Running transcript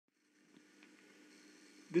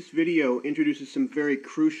This video introduces some very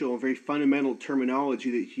crucial and very fundamental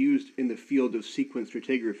terminology that's used in the field of sequence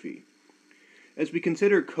stratigraphy. As we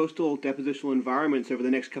consider coastal depositional environments over the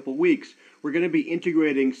next couple weeks, we're going to be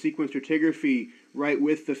integrating sequence stratigraphy right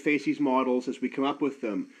with the facies models as we come up with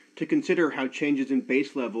them to consider how changes in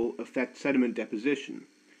base level affect sediment deposition.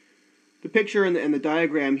 The picture and the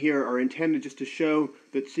diagram here are intended just to show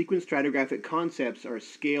that sequence stratigraphic concepts are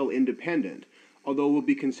scale independent. Although we'll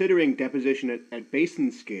be considering deposition at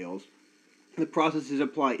basin scales, the processes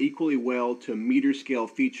apply equally well to meter scale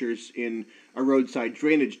features in a roadside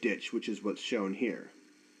drainage ditch, which is what's shown here.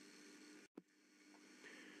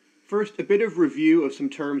 First, a bit of review of some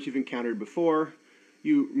terms you've encountered before.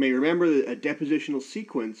 You may remember that a depositional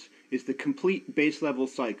sequence is the complete base level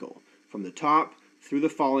cycle, from the top through the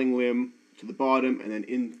falling limb to the bottom and then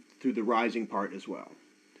in through the rising part as well.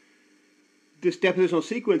 This depositional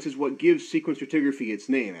sequence is what gives sequence stratigraphy its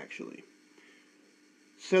name, actually.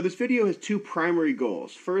 So this video has two primary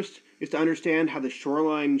goals. First is to understand how the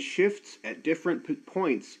shoreline shifts at different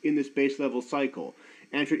points in this base level cycle,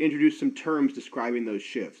 and to introduce some terms describing those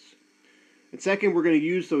shifts. And second, we're going to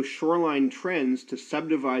use those shoreline trends to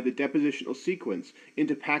subdivide the depositional sequence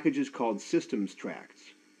into packages called systems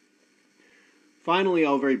tracts. Finally,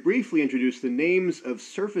 I'll very briefly introduce the names of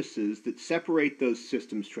surfaces that separate those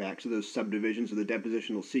systems tracts, or those subdivisions of the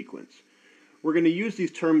depositional sequence. We're going to use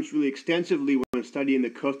these terms really extensively when studying the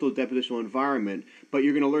coastal depositional environment, but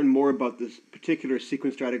you're going to learn more about this particular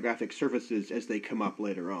sequence stratigraphic surfaces as they come up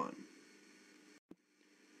later on.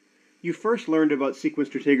 You first learned about sequence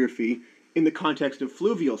stratigraphy in the context of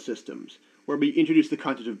fluvial systems, where we introduced the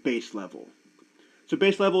concept of base level. So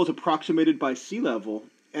base level is approximated by sea level,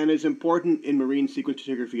 and is important in marine sequence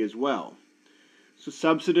stratigraphy as well. So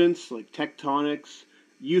subsidence, like tectonics,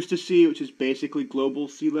 eustasy, which is basically global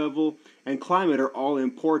sea level, and climate are all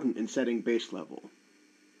important in setting base level.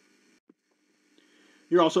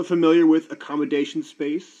 You're also familiar with accommodation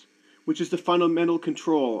space, which is the fundamental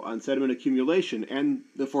control on sediment accumulation and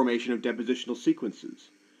the formation of depositional sequences.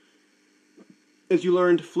 As you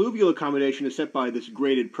learned, fluvial accommodation is set by this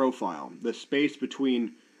graded profile, the space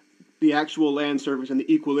between the actual land surface and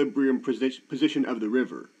the equilibrium position of the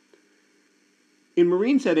river. In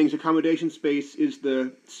marine settings, accommodation space is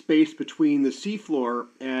the space between the seafloor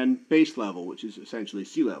and base level, which is essentially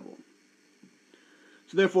sea level.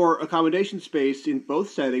 So therefore, accommodation space in both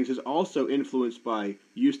settings is also influenced by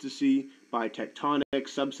eustasy, by tectonic,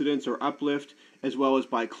 subsidence, or uplift, as well as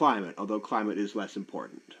by climate, although climate is less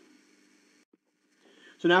important.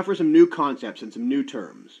 So now for some new concepts and some new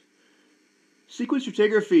terms. Sequence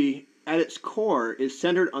stratigraphy at its core is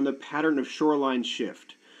centered on the pattern of shoreline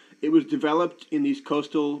shift. It was developed in these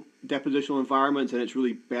coastal depositional environments, and it's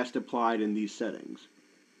really best applied in these settings.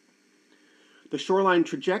 The shoreline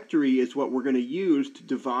trajectory is what we're going to use to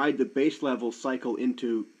divide the base level cycle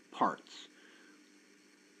into parts.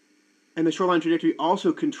 And the shoreline trajectory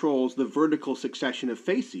also controls the vertical succession of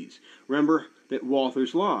facies. Remember that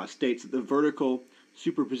Walther's law states that the vertical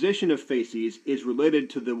superposition of facies is related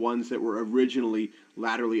to the ones that were originally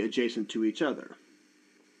laterally adjacent to each other.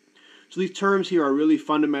 So these terms here are really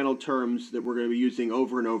fundamental terms that we're going to be using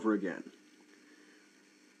over and over again.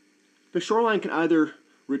 The shoreline can either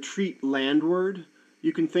retreat landward.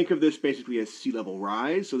 You can think of this basically as sea level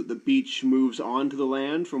rise, so that the beach moves onto the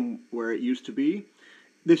land from where it used to be.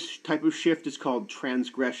 This type of shift is called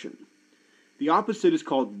transgression. The opposite is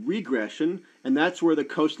called regression, and that's where the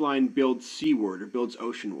coastline builds seaward or builds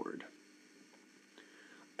oceanward.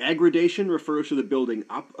 Aggradation refers to the building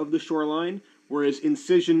up of the shoreline, whereas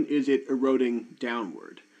incision is it eroding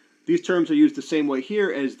downward. These terms are used the same way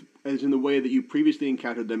here as in the way that you previously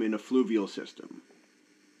encountered them in a fluvial system.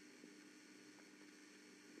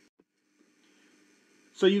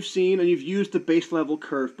 So you've seen and you've used the base level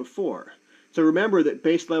curve before. So remember that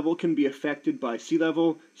base level can be affected by sea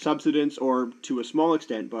level, subsidence, or to a small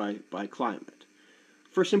extent by climate.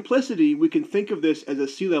 For simplicity, we can think of this as a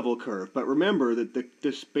sea level curve, but remember that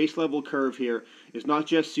this base level curve here is not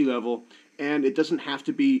just sea level, and it doesn't have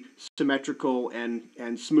to be symmetrical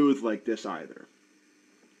and smooth like this either.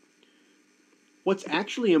 What's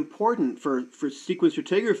actually important for sequence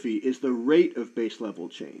stratigraphy is the rate of base level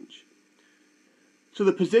change. So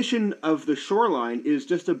the position of the shoreline is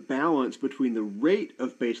just a balance between the rate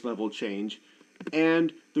of base level change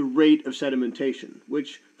and the rate of sedimentation,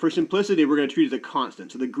 which for simplicity we're going to treat as a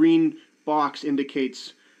constant. So the green box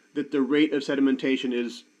indicates that the rate of sedimentation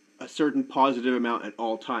is a certain positive amount at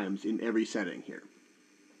all times in every setting here.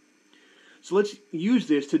 So let's use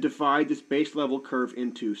this to divide this base level curve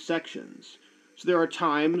into sections. So there are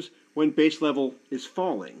times when base level is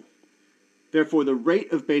falling. Therefore, the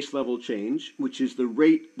rate of base level change, which is the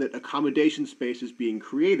rate that accommodation space is being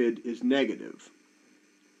created, is negative.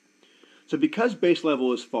 So because base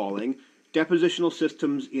level is falling, depositional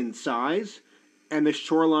systems in size, and the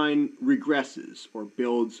shoreline regresses, or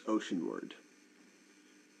builds oceanward.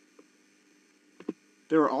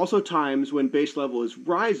 There are also times when base level is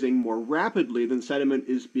rising more rapidly than sediment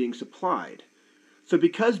is being supplied. So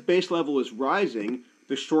because base level is rising,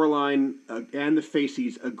 the shoreline and the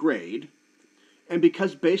facies aggrade, and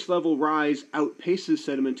because base level rise outpaces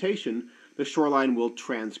sedimentation, the shoreline will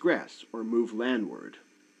transgress, or move landward.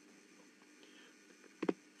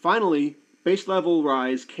 Finally, base level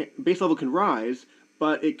can rise,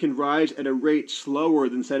 but it can rise at a rate slower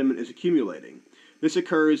than sediment is accumulating. This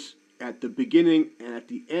occurs at the beginning and at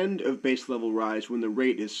the end of base level rise when the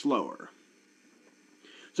rate is slower.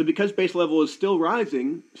 So because base level is still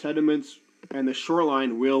rising, sediments and the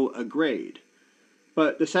shoreline will aggrade.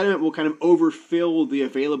 But the sediment will kind of overfill the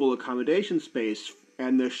available accommodation space,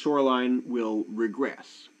 and the shoreline will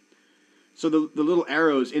regress. So the little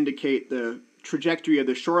arrows indicate the trajectory of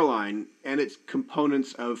the shoreline and its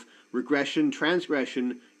components of regression,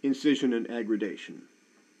 transgression, incision, and aggradation.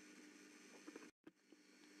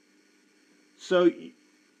 So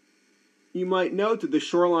you might note that the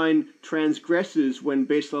shoreline transgresses when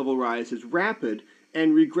base level rise is rapid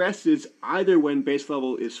and regresses either when base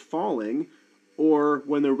level is falling or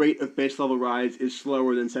when the rate of base level rise is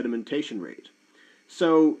slower than sedimentation rate.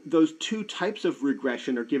 So those two types of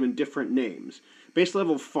regression are given different names. Base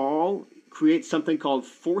level fall creates something called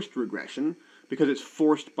forced regression because it's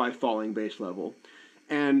forced by falling base level.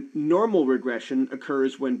 And normal regression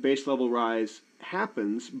occurs when base level rise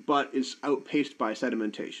happens but is outpaced by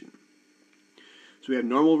sedimentation. So we have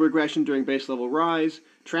normal regression during base level rise,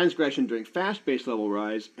 transgression during fast base level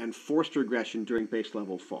rise, and forced regression during base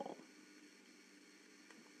level fall.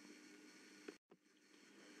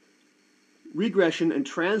 Regression and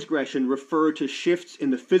transgression refer to shifts in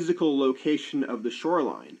the physical location of the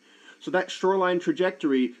shoreline. So that shoreline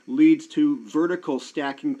trajectory leads to vertical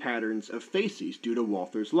stacking patterns of facies due to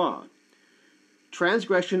Walther's law.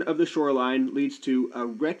 Transgression of the shoreline leads to a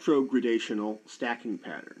retrogradational stacking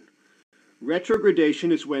pattern.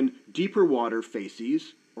 Retrogradation is when deeper water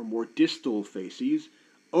facies, or more distal facies,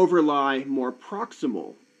 overlie more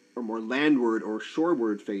proximal, or more landward or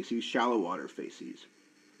shoreward facies, shallow water facies.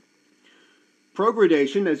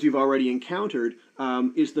 Progradation, as you've already encountered,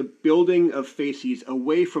 is the building of facies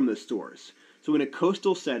away from the source. So in a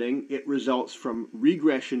coastal setting, it results from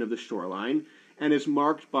regression of the shoreline and is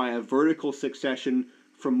marked by a vertical succession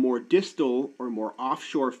from more distal or more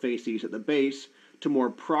offshore facies at the base to more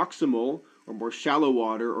proximal or more shallow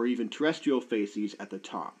water or even terrestrial facies at the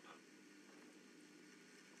top.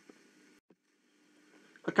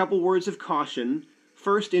 A couple words of caution.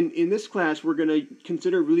 First, in this class, we're going to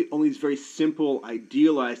consider really only these very simple,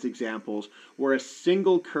 idealized examples where a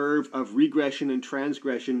single curve of regression and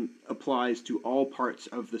transgression applies to all parts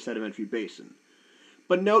of the sedimentary basin.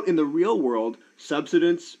 But note, in the real world,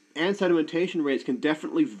 subsidence and sedimentation rates can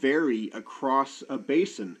definitely vary across a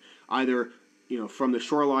basin, either from the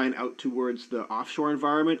shoreline out towards the offshore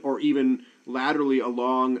environment or even laterally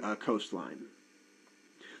along a coastline.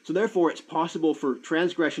 So therefore, it's possible for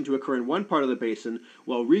transgression to occur in one part of the basin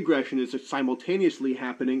while regression is simultaneously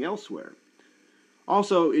happening elsewhere.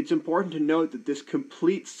 Also, it's important to note that this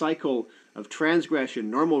complete cycle of transgression,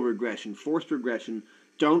 normal regression, forced regression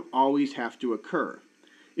don't always have to occur.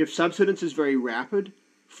 If subsidence is very rapid,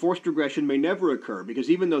 forced regression may never occur because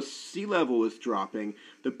even though sea level is dropping,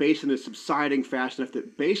 the basin is subsiding fast enough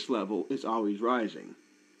that base level is always rising.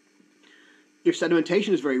 If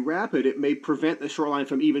sedimentation is very rapid, it may prevent the shoreline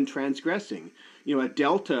from even transgressing. A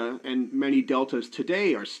delta, and many deltas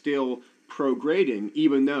today are still prograding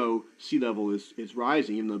even though sea level is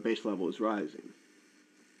rising, even though base level is rising.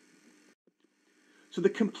 So the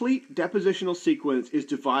complete depositional sequence is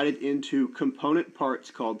divided into component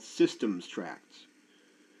parts called systems tracts.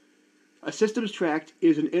 A systems tract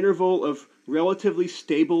is an interval of relatively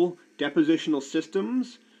stable depositional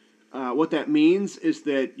systems. What that means is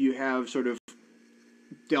that you have sort of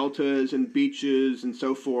deltas and beaches and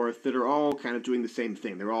so forth that are all kind of doing the same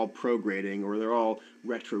thing. They're all prograding or they're all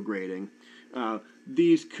retrograding.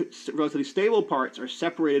 These relatively stable parts are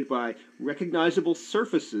separated by recognizable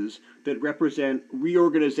surfaces that represent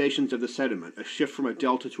reorganizations of the sediment, a shift from a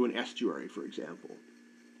delta to an estuary, for example.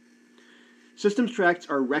 Systems tracts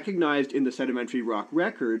are recognized in the sedimentary rock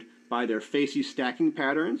record by their facies stacking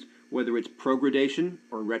patterns, whether it's progradation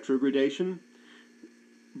or retrogradation,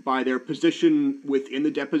 by their position within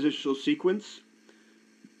the depositional sequence,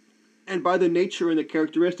 and by the nature and the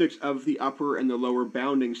characteristics of the upper and the lower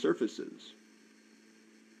bounding surfaces.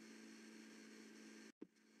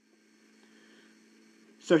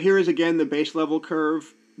 So here is again the base level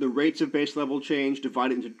curve, the rates of base level change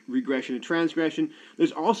divided into regression and transgression.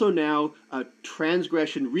 There's also now a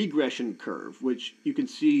transgression regression curve, which you can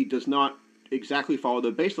see does not exactly follow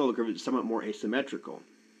the base level curve. It's somewhat more asymmetrical.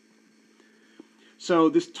 So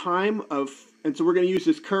this time of, and so we're going to use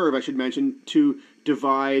this curve, I should mention, to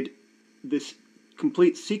divide this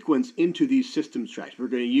complete sequence into these systems tracts. We're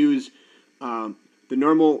going to use the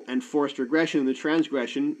normal and forced regression and the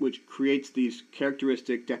transgression, which creates these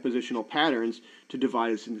characteristic depositional patterns to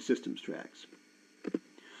divide us into systems tracts.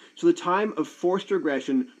 So the time of forced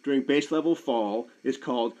regression during base level fall is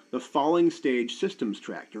called the falling stage systems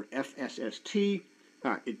tract, or FSST.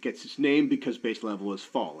 It gets its name because base level is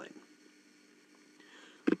falling.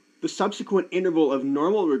 The subsequent interval of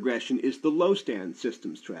normal regression is the low stand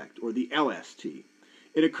systems tract, or the LST.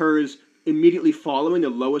 It occurs immediately following the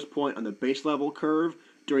lowest point on the base level curve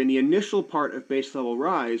during the initial part of base level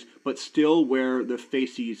rise, but still where the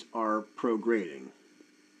facies are prograding.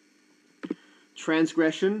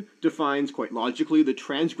 Transgression defines quite logically the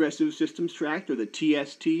transgressive systems tract, or the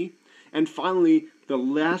TST, and finally the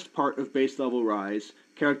last part of base level rise,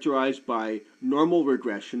 characterized by normal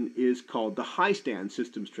regression, is called the high stand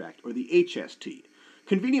systems tract, or the HST.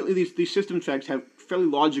 Conveniently, these system tracts have fairly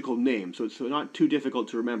logical names, so it's not too difficult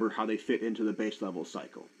to remember how they fit into the base level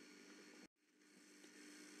cycle.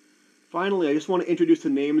 Finally, I just want to introduce the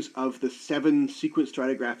names of the 7 sequence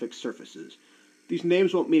stratigraphic surfaces. These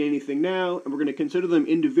names won't mean anything now, and we're going to consider them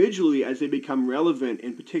individually as they become relevant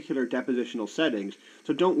in particular depositional settings,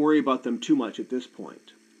 so don't worry about them too much at this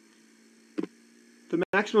point. The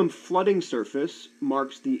maximum flooding surface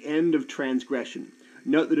marks the end of transgression.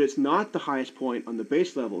 Note that it's not the highest point on the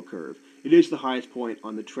base level curve, it is the highest point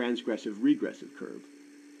on the transgressive regressive curve.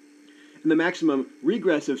 And the maximum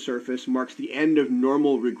regressive surface marks the end of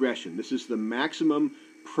normal regression. This is the maximum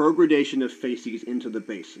progradation of facies into the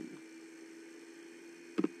basin.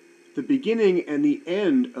 The beginning and the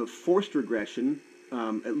end of forced regression,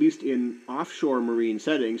 at least in offshore marine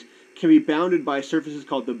settings, can be bounded by surfaces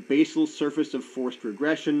called the basal surface of forced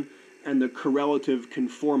regression and the correlative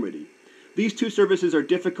conformity. These two surfaces are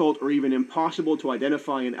difficult or even impossible to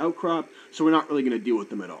identify in outcrop, so we're not really going to deal with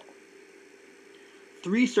them at all.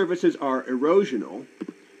 3 surfaces are erosional: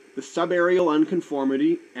 the subaerial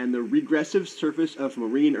unconformity and the regressive surface of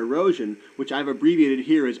marine erosion, which I've abbreviated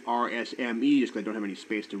here as RSME, just because I don't have any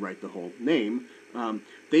space to write the whole name.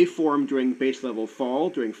 They form during base level fall,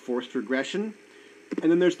 during forced regression. And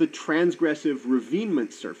then there's the transgressive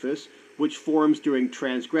ravinement surface, which forms during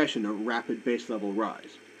transgression, a rapid base level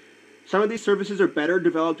rise. Some of these surfaces are better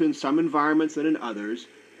developed in some environments than in others,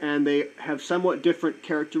 and they have somewhat different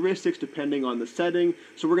characteristics depending on the setting,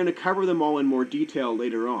 so we're going to cover them all in more detail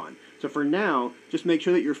later on. So for now, just make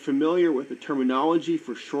sure that you're familiar with the terminology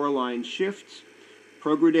for shoreline shifts,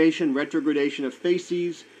 progradation, retrogradation of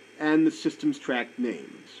facies, and the systems tract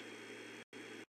names.